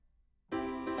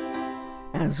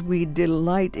As we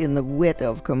delight in the wit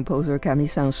of composer Camille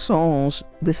Saint-Saëns,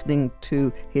 listening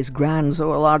to his grand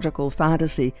zoological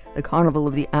fantasy, The Carnival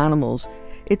of the Animals,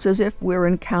 it's as if we're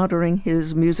encountering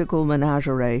his musical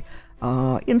menagerie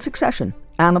in succession,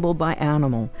 animal by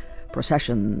animal.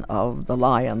 Procession of the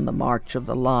lion, the march of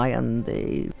the lion,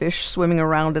 the fish swimming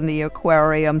around in the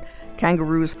aquarium,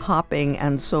 kangaroos hopping,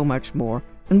 and so much more.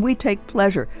 And we take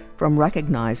pleasure from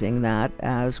recognizing that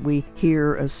as we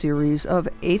hear a series of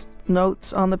eighth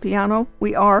notes on the piano,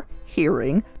 we are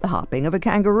hearing the hopping of a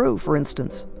kangaroo, for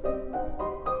instance.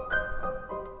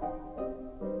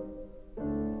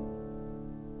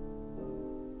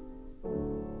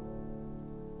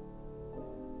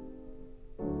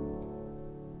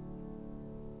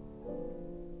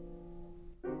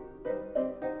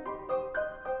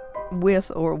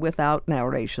 With or without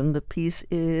narration, the piece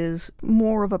is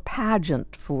more of a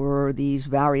pageant for these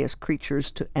various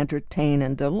creatures to entertain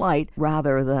and delight,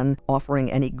 rather than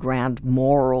offering any grand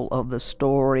moral of the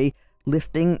story,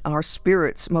 lifting our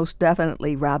spirits most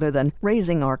definitely, rather than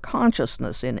raising our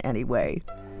consciousness in any way.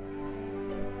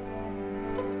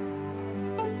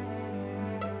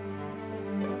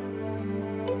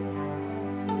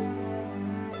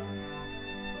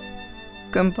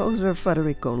 Composer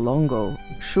Federico Longo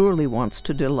surely wants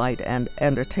to delight and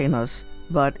entertain us,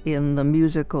 but in the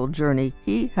musical journey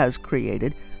he has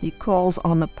created, he calls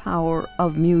on the power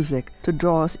of music to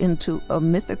draw us into a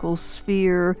mythical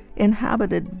sphere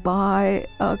inhabited by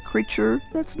a creature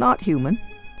that's not human,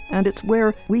 and it's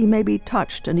where we may be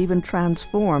touched and even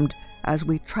transformed as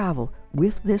we travel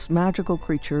with this magical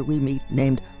creature we meet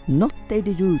named Notte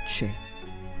di Luce,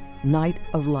 Night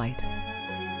of Light.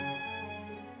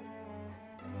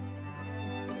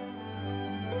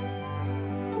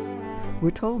 We're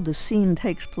told the scene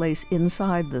takes place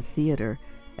inside the theater.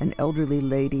 An elderly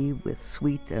lady with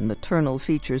sweet and maternal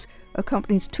features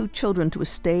accompanies two children to a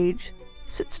stage,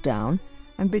 sits down,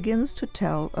 and begins to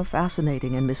tell a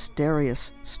fascinating and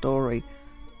mysterious story.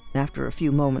 After a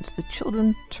few moments, the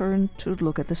children turn to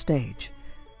look at the stage.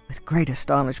 With great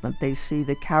astonishment, they see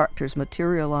the characters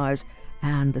materialize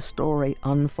and the story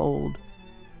unfold.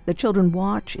 The children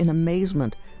watch in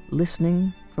amazement,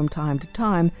 listening from time to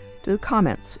time to the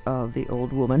comments of the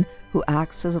old woman, who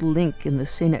acts as a link in the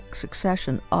scenic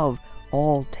succession of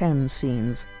all 10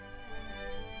 scenes.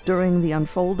 During the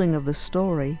unfolding of the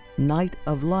story, Night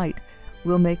of Light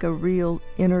will make a real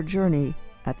inner journey,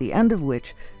 at the end of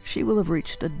which she will have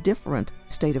reached a different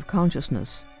state of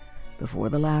consciousness. Before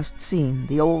the last scene,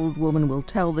 the old woman will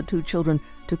tell the two children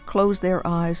to close their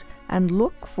eyes and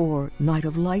look for Night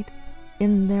of Light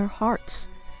in their hearts.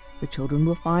 The children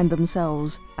will find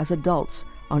themselves as adults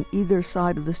on either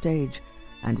side of the stage,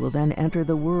 and will then enter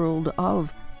the world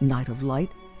of Night of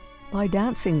Light by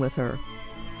dancing with her.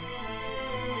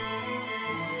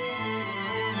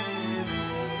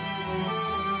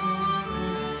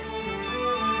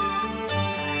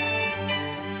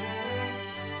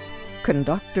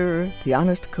 Conductor,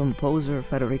 pianist, composer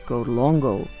Federico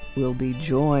Longo will be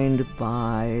joined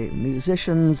by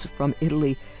musicians from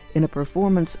Italy in a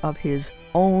performance of his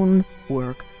own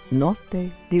work,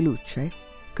 Notte di Luce,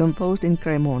 composed in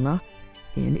Cremona,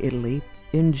 in Italy,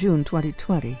 in June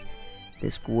 2020.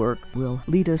 This work will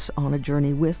lead us on a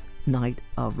journey with Night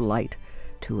of Light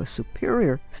to a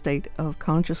superior state of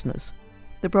consciousness.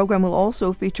 The program will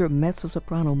also feature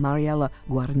mezzo-soprano Mariella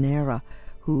Guarnera,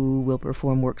 who will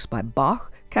perform works by Bach,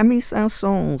 Camille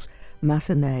Saint-Saëns,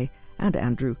 Massenet, and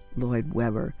Andrew Lloyd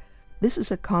Webber. This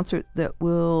is a concert that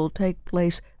will take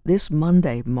place this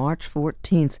Monday, March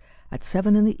 14th, at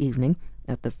 7 in the evening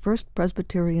at the First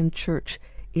Presbyterian Church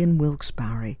in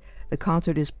Wilkes-Barre. The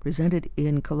concert is presented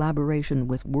in collaboration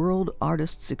with World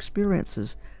Artists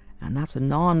Experiences, and that's a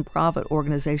non-profit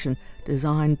organization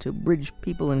designed to bridge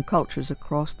people and cultures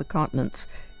across the continents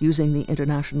using the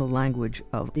international language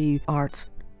of the arts.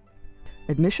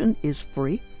 Admission is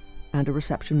free, and a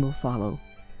reception will follow.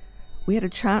 We had a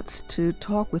chance to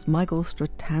talk with Michael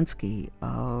Stratansky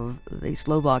of the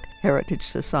Slovak Heritage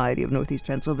Society of Northeast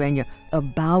Pennsylvania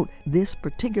about this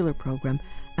particular program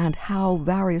and how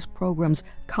various programs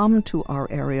come to our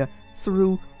area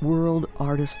through World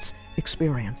Artists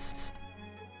Experience.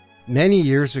 Many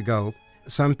years ago,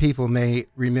 some people may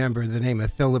remember the name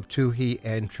of Philip Tuhey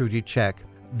and Trudy Czech.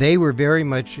 They were very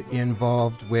much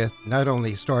involved with not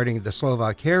only starting the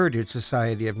Slovak Heritage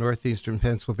Society of Northeastern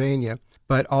Pennsylvania,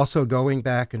 but also going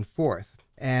back and forth.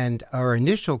 And our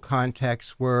initial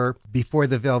contacts were before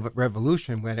the Velvet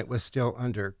Revolution, when it was still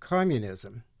under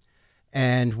communism.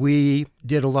 And we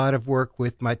did a lot of work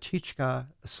with Matička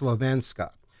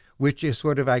Slovenska, which is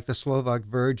sort of like the Slovak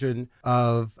version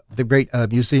of the great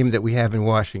museum that we have in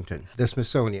Washington, the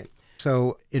Smithsonian.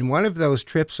 So in one of those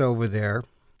trips over there,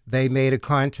 they made a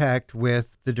contact with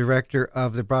the director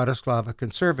of the Bratislava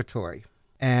Conservatory.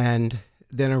 And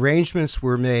then arrangements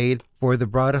were made for the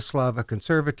Bratislava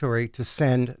Conservatory to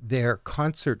send their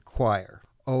concert choir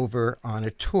over on a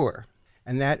tour.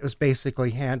 And that was basically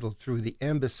handled through the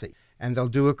embassy. And they'll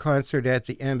do a concert at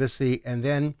the embassy, and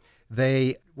then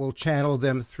they will channel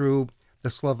them through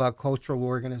the Slovak cultural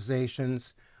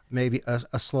organizations, maybe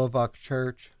a Slovak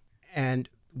church. And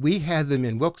we had them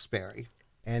in Wilkes-Barre,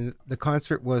 and the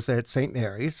concert was at St.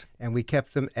 Mary's, and we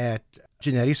kept them at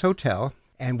Genetti's Hotel,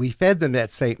 and we fed them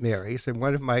at St. Mary's. And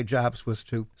one of my jobs was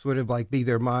to sort of like be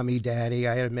their mommy, daddy.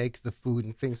 I had to make the food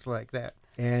and things like that.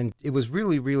 And it was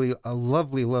really, really a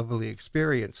lovely, lovely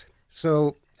experience.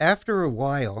 So after a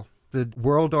while, the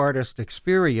World Artist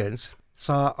Experience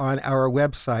saw on our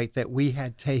website that we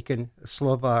had taken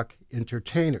Slovak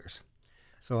entertainers.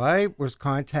 So I was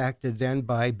contacted then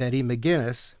by Betty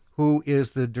McGinnis, who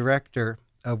is the director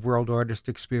of World Artist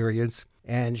Experience,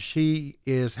 and she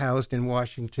is housed in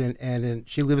Washington, and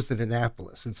she lives in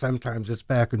Annapolis, and sometimes it's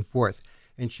back and forth.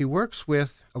 And she works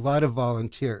with a lot of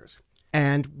volunteers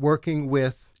and working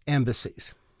with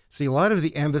embassies. See, a lot of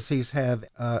the embassies have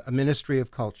a Ministry of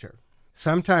Culture.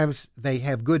 Sometimes they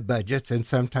have good budgets, and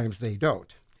sometimes they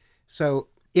don't. So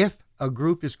if a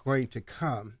group is going to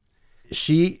come,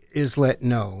 she is let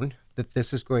known that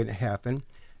this is going to happen,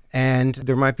 and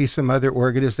there might be some other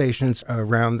organizations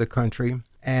around the country.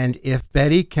 And if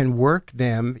Betty can work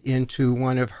them into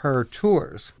one of her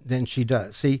tours, then she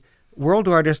does. See, World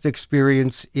Artist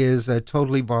Experience is a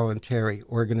totally voluntary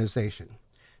organization.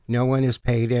 No one is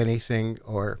paid anything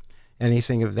or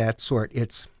anything of that sort.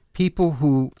 It's people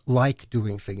who like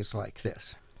doing things like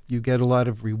this. You get a lot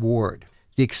of reward.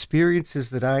 The experiences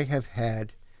that I have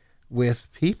had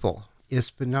with people is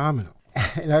phenomenal.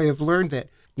 And I have learned that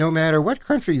no matter what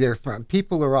country they're from,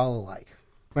 people are all alike.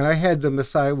 When I had the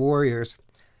Maasai Warriors,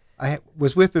 I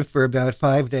was with them for about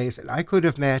 5 days, and I could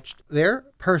have matched their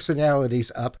personalities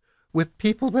up with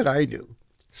people that I knew.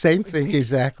 Same thing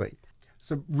exactly.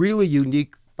 Some really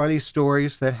unique, funny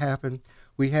stories that happened.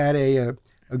 We had a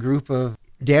group of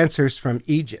dancers from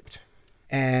Egypt,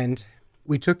 and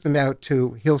we took them out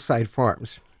to Hillside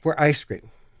Farms for ice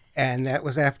cream. And that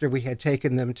was after we had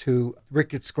taken them to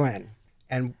Ricketts Glen,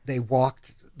 and they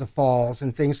walked the falls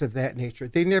and things of that nature.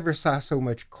 They never saw so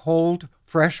much cold,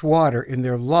 fresh water in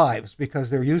their lives because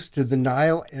they're used to the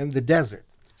Nile and the desert.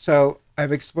 So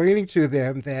I'm explaining to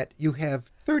them that you have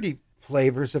 30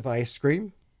 flavors of ice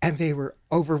cream, and they were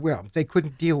overwhelmed. They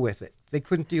couldn't deal with it.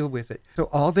 So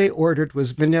all they ordered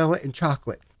was vanilla and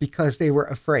chocolate because they were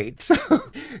afraid. So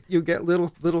you get little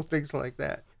things like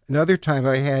that. Another time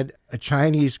I had a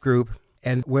Chinese group,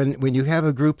 and when you have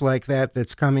a group like that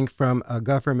that's coming from a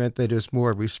government that is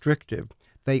more restrictive,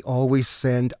 they always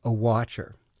send a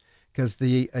watcher, because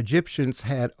the Egyptians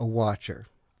had a watcher.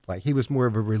 Like, he was more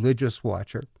of a religious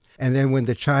watcher. And then when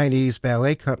the Chinese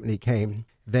ballet company came,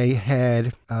 they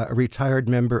had a retired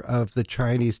member of the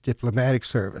Chinese diplomatic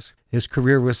service. His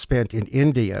career was spent in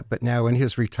India, but now in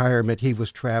his retirement, he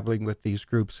was traveling with these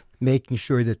groups, making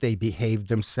sure that they behaved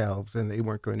themselves and they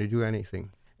weren't going to do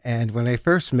anything. And when I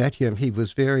first met him, he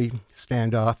was very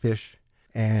standoffish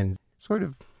and sort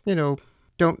of,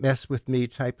 don't mess with me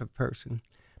type of person.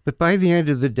 But by the end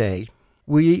of the day,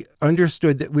 we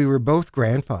understood that we were both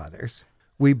grandfathers.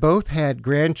 We both had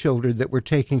grandchildren that were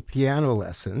taking piano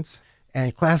lessons.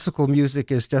 And classical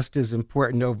music is just as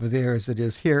important over there as it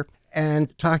is here.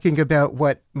 And talking about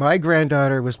what my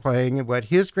granddaughter was playing and what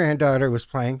his granddaughter was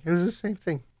playing, it was the same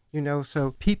thing,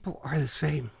 so people are the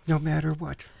same no matter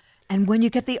what. And when you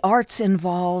get the arts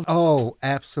involved. Oh,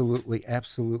 absolutely,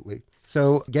 absolutely.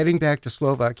 So getting back to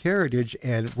Slovak Heritage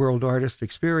and World Artist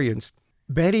Experience,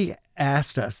 Betty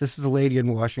asked us, this is a lady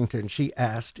in Washington, she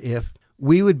asked if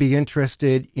we would be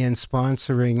interested in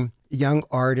sponsoring young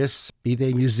artists, be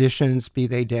they musicians, be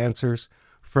they dancers,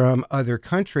 from other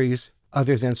countries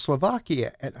other than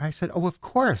Slovakia. And I said, oh, of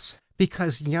course,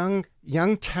 because young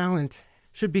talent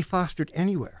should be fostered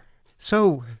anywhere.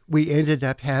 So we ended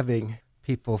up having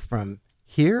people from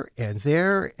here and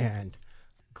there and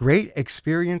great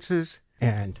experiences.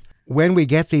 And when we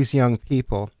get these young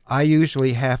people, I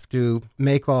usually have to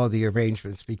make all the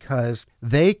arrangements because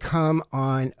they come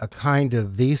on a kind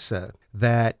of visa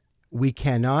that we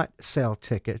cannot sell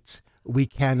tickets. We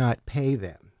cannot pay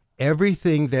them.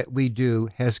 Everything that we do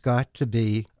has got to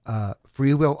be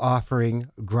free will offering,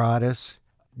 gratis,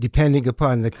 depending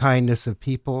upon the kindness of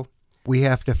people. We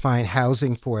have to find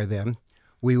housing for them.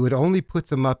 We would only put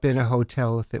them up in a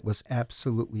hotel if it was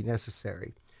absolutely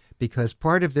necessary, because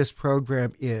part of this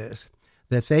program is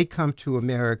that they come to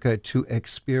America to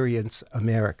experience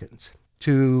Americans,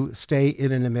 to stay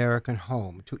in an American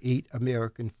home, to eat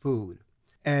American food,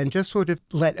 and just sort of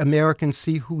let Americans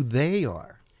see who they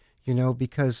are,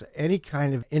 because any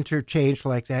kind of interchange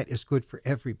like that is good for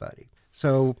everybody.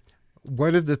 So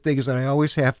one of the things that I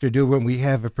always have to do when we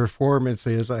have a performance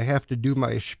is I have to do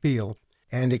my spiel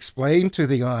and explain to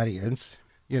the audience,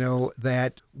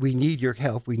 that we need your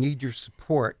help, we need your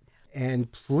support.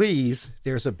 And please,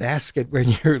 there's a basket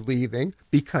when you're leaving,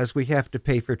 because we have to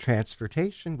pay for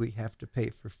transportation, we have to pay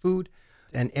for food,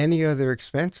 and any other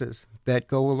expenses that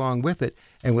go along with it.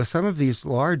 And with some of these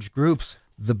large groups,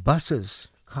 the buses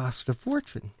cost a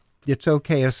fortune. It's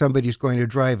okay if somebody's going to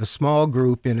drive a small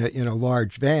group in a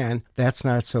large van. That's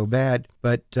not so bad.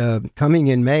 But coming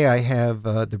in May, I have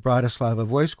the Bratislava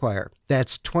Voice Choir.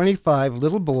 That's 25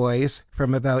 little boys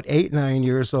from about 8, 9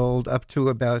 years old up to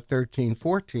about 13,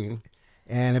 14,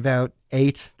 and about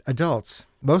 8 adults.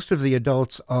 Most of the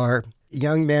adults are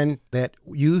young men that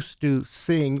used to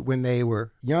sing when they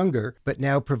were younger, but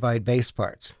now provide bass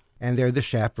parts. And they're the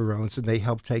chaperones, and they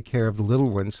help take care of the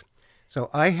little ones. So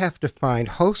I have to find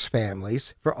host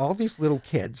families for all these little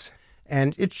kids,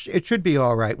 and it should be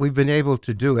all right. We've been able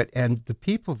to do it, and the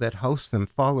people that host them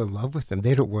fall in love with them.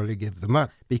 They don't want to give them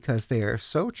up because they are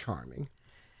so charming.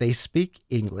 They speak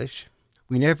English.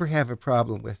 We never have a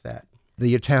problem with that.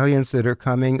 The Italians that are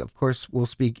coming, of course, will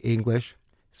speak English.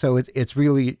 So it's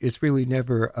really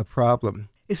never a problem.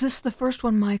 Is this the first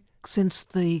one, Mike, since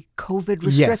the COVID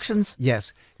restrictions?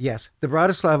 Yes. The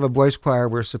Bratislava Voice Choir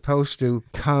were supposed to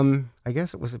come, I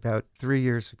guess it was about 3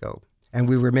 years ago, and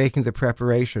we were making the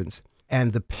preparations.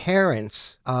 And the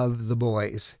parents of the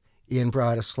boys in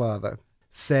Bratislava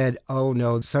said, oh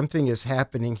no, something is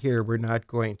happening here, we're not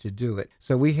going to do it.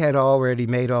 So we had already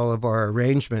made all of our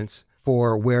arrangements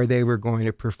for where they were going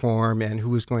to perform and who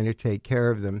was going to take care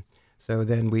of them. So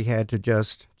then we had to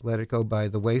just let it go by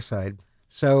the wayside.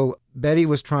 So Betty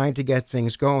was trying to get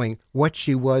things going. What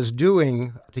she was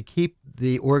doing to keep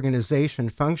the organization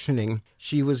functioning,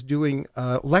 she was doing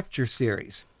a lecture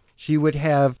series. She would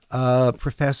have a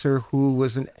professor who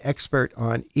was an expert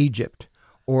on Egypt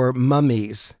or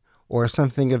mummies or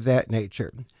something of that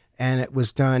nature, and it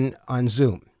was done on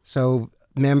Zoom. So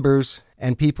members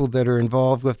and people that are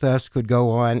involved with us could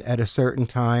go on at a certain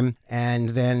time, and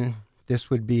then this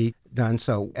would be done.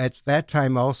 So at that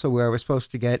time also, where I was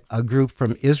supposed to get a group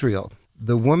from Israel,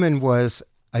 the woman was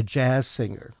a jazz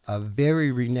singer, a very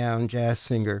renowned jazz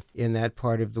singer in that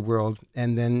part of the world.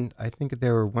 And then I think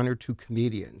there were 1 or 2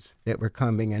 comedians that were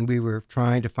coming, and we were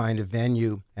trying to find a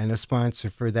venue and a sponsor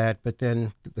for that. But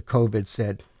then the COVID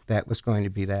said that was going to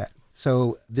be that.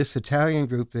 So this Italian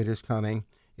group that is coming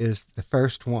is the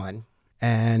first one,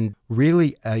 and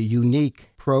really a unique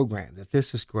program that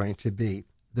this is going to be.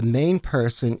 The main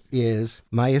person is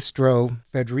Maestro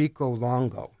Federico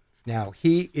Longo. Now,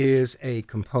 he is a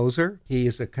composer, he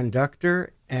is a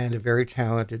conductor, and a very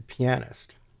talented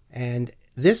pianist. And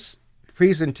this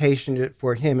presentation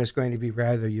for him is going to be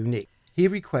rather unique. He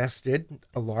requested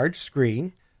a large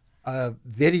screen, a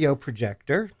video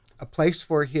projector, a place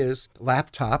for his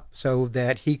laptop so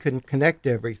that he can connect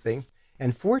everything.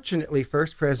 And fortunately,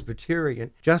 First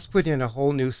Presbyterian just put in a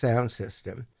whole new sound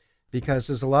system, because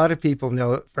as a lot of people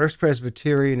know, First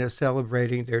Presbyterian is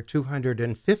celebrating their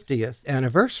 250th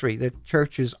anniversary. The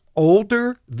church is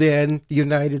older than the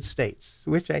United States,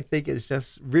 which I think is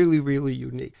just really, really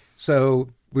unique. So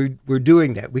we're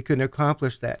doing that. We can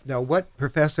accomplish that. Now, what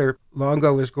Professor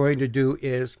Longo is going to do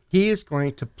is he is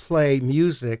going to play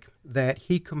music that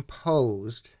he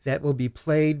composed that will be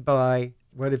played by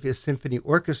one of his symphony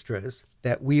orchestras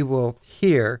that we will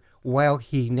hear while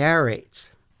he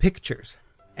narrates pictures.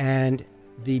 And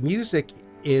the music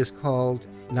is called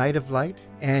Night of Light,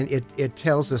 and it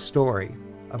tells a story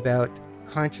about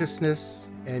consciousness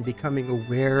and becoming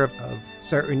aware of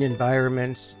certain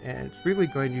environments, and it's really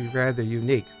going to be rather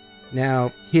unique.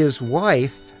 Now, his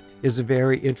wife is a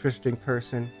very interesting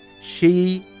person.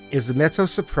 She is a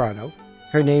mezzo-soprano.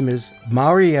 Her name is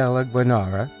Mariella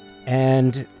Guanara,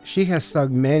 and she has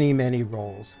sung many, many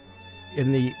roles.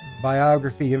 In the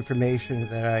biography information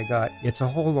that I got, it's a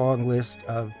whole long list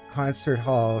of concert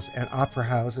halls and opera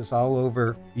houses all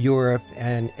over Europe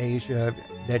and Asia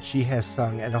that she has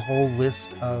sung, and a whole list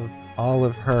of all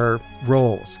of her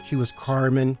roles. She was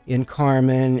Carmen in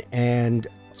Carmen and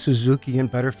Suzuki in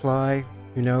Butterfly,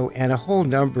 and a whole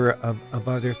number of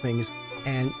other things.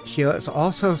 And she has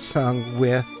also sung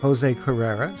with Jose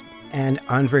Carrera and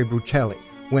Andre Bocelli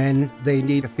when they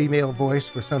need a female voice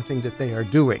for something that they are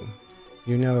doing.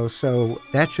 So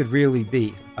that should really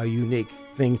be a unique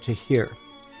thing to hear.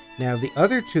 Now, the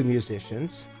other 2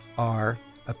 musicians are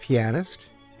a pianist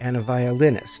and a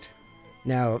violinist.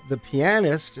 Now, the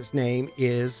pianist's name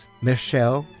is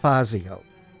Michel Fazio,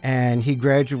 and he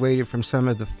graduated from some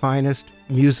of the finest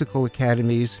musical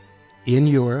academies in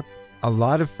Europe, a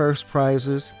lot of first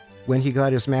prizes. When he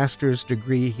got his master's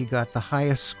degree, he got the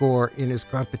highest score in his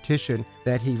competition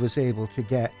that he was able to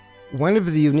get. One of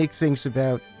the unique things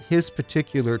about his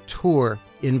particular tour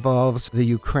involves the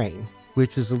Ukraine,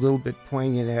 which is a little bit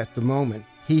poignant at the moment.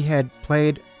 He had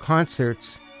played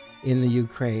concerts in the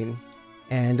Ukraine,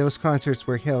 and those concerts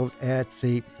were held at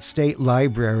the State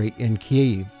Library in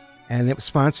Kyiv, and it was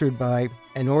sponsored by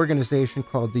an organization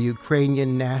called the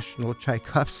Ukrainian National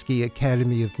Tchaikovsky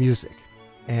Academy of Music.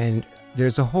 And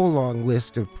there's a whole long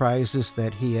list of prizes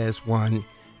that he has won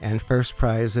and first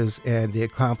prizes and the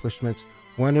accomplishments.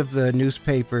 One of the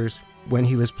newspapers, when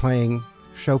he was playing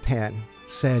Chopin,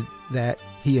 said that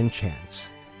he enchants,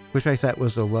 which I thought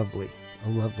was a lovely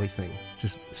thing to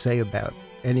say about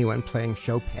anyone playing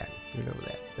Chopin. You know,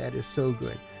 that is so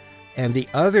good. And the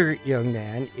other young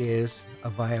man is a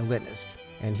violinist,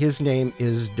 and his name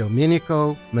is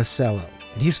Domenico Masello.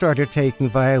 And he started taking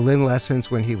violin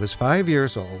lessons when he was 5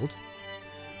 years old,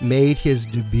 made his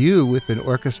debut with an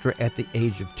orchestra at the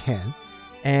age of 10,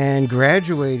 and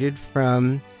graduated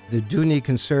from the Duni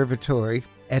Conservatory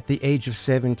at the age of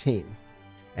 17.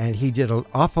 And he did an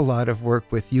awful lot of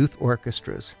work with youth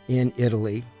orchestras in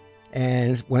Italy,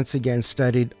 and once again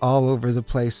studied all over the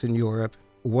place in Europe.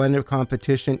 Won a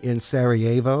competition in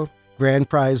Sarajevo, Grand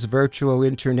Prize Virtuo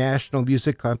International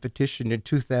Music Competition in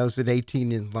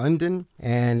 2018 in London.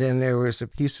 And then there was a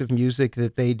piece of music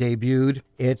that they debuted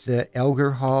at the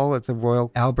Elgar Hall at the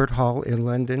Royal Albert Hall in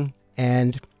London.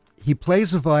 And he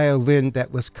plays a violin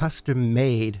that was custom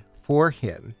made for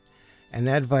him. And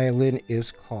that violin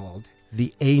is called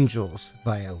the Angel's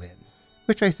Violin,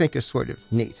 which I think is sort of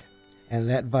neat. And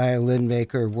that violin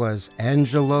maker was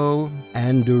Angelo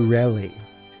Andurelli.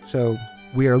 So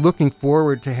we are looking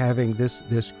forward to having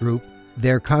this group.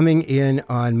 They're coming in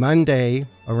on Monday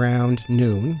around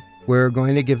noon. We're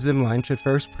going to give them lunch at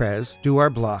First Pres, do our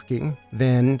blocking,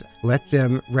 then let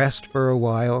them rest for a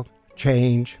while,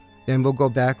 change. Then we'll go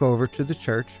back over to the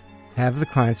church, have the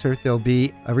concert. There'll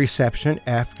be a reception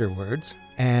afterwards.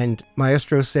 And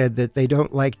Maestro said that they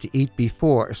don't like to eat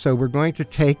before, so we're going to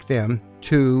take them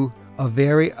to a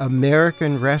very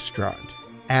American restaurant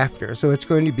after. So it's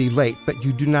going to be late, but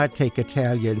you do not take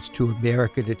Italians to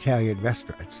American Italian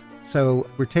restaurants. So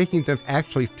we're taking them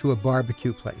actually to a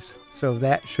barbecue place. So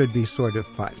that should be sort of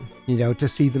fun, to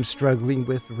see them struggling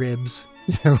with ribs,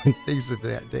 and things of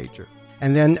that nature.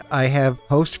 And then I have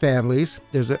host families.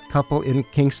 There's a couple in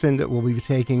Kingston that will be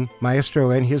taking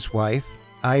Maestro and his wife.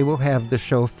 I will have the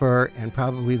chauffeur and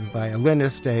probably the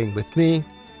violinist staying with me.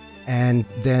 And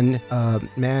then a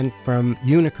man from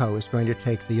Unico is going to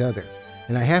take the other.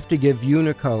 And I have to give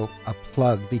Unico a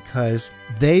plug because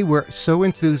they were so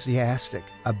enthusiastic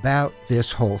about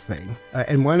this whole thing.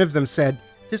 And one of them said,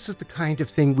 this is the kind of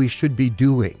thing we should be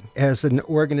doing as an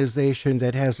organization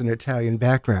that has an Italian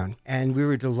background. And we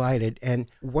were delighted.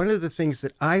 And one of the things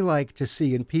that I like to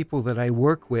see in people that I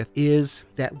work with is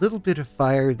that little bit of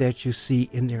fire that you see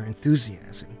in their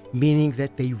enthusiasm, meaning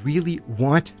that they really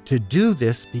want to do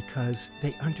this because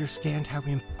they understand how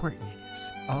important it is.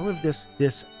 All of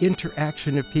this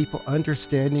interaction of people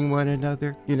understanding one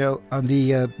another. On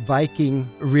the Viking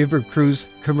River Cruise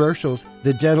commercials,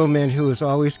 the gentleman who is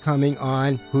always coming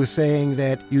on, who's saying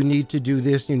that you need to do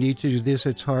this,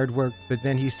 it's hard work. But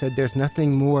then he said there's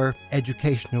nothing more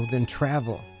educational than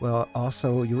travel. Well,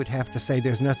 also you would have to say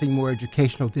there's nothing more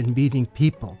educational than meeting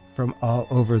people from all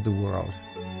over the world.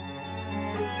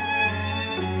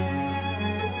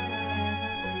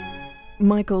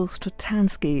 Michael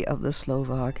Stratansky of the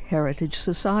Slovak Heritage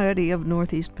Society of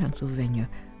Northeast Pennsylvania,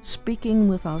 speaking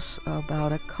with us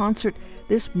about a concert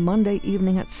this Monday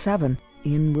evening at 7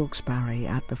 in Wilkes-Barre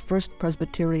at the First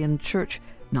Presbyterian Church,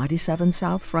 97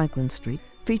 South Franklin Street,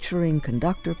 featuring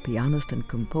conductor, pianist, and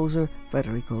composer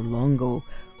Federico Longo,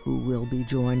 who will be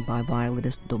joined by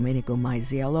violinist Domenico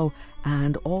Maiziello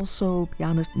and also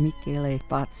pianist Michele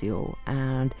Fazio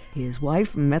and his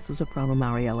wife, mezzo-soprano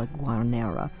Mariella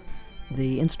Guarnera.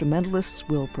 The instrumentalists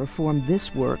will perform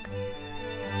this work.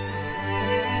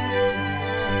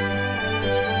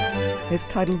 It's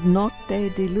titled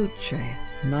Notte di Luce,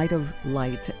 Night of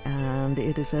Light, and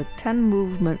it is a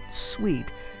 10-movement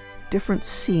suite, different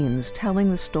scenes telling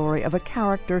the story of a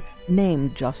character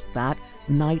named just that,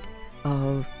 Night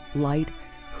of Light,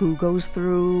 who goes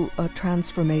through a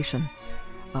transformation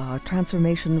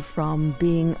from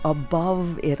being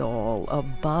above it all,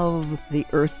 above the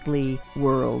earthly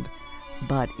world,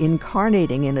 but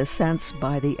incarnating in a sense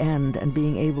by the end and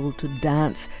being able to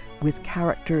dance with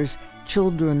characters,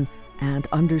 children, and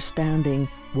understanding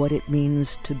what it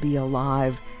means to be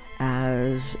alive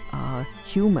as a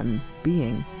human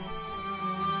being.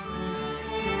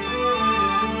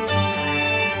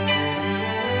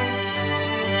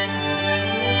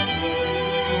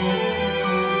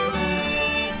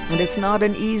 And it's not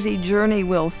an easy journey,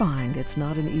 we'll find. It's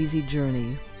not an easy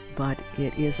journey, but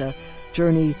it is a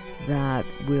journey that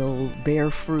will bear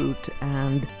fruit,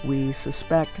 and we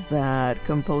suspect that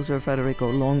composer Federico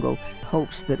Longo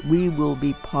hopes that we will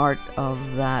be part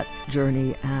of that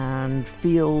journey and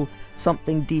feel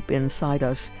something deep inside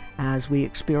us as we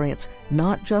experience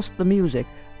not just the music,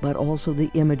 but also the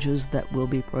images that will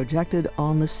be projected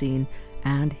on the scene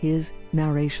and his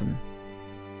narration.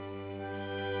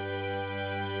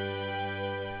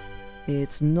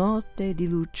 It's Notte di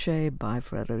Luce by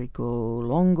Federico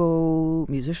Longo,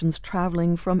 musicians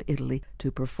traveling from Italy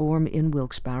to perform in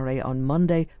Wilkes-Barre on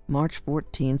Monday, March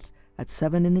 14th at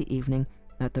 7 in the evening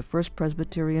at the First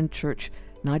Presbyterian Church,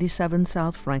 97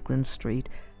 South Franklin Street,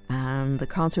 and the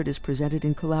concert is presented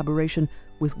in collaboration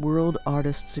with World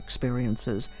Artists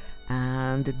Experiences,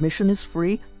 and admission is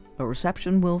free. A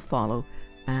reception will follow,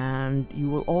 and you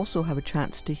will also have a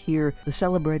chance to hear the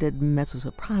celebrated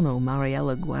mezzo-soprano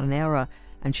Mariella Guarnera,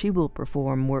 and she will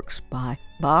perform works by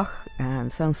Bach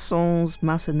and Saint-Saëns,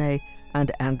 Massenet,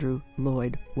 and Andrew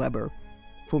Lloyd Webber.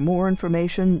 For more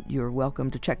information, you're welcome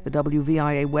to check the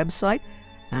WVIA website,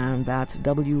 and that's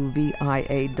wvia.org,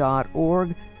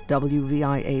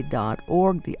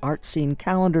 wvia.org. The art scene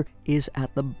calendar is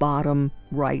at the bottom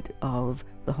right of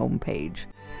the homepage.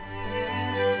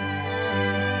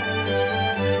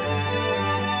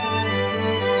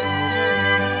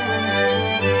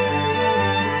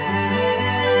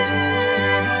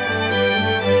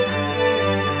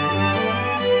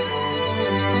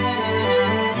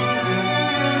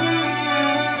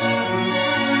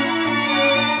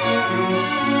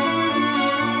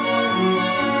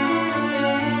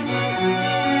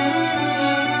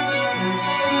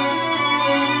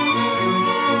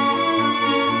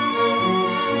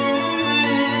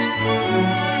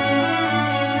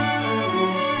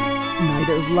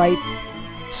 Light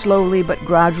slowly but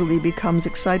gradually becomes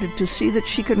excited to see that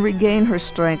she can regain her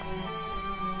strength.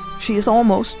 She is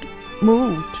almost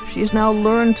moved. She has now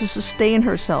learned to sustain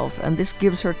herself, and this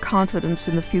gives her confidence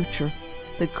in the future.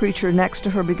 The creature next to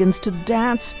her begins to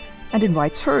dance and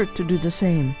invites her to do the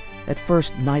same. At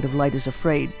first, Night of Light is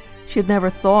afraid. She had never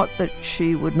thought that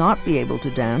she would not be able to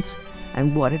dance,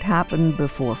 and what had happened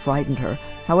before frightened her.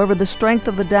 However, the strength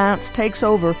of the dance takes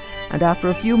over, and after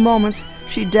a few moments,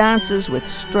 she dances with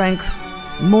strength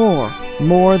more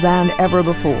than ever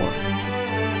before.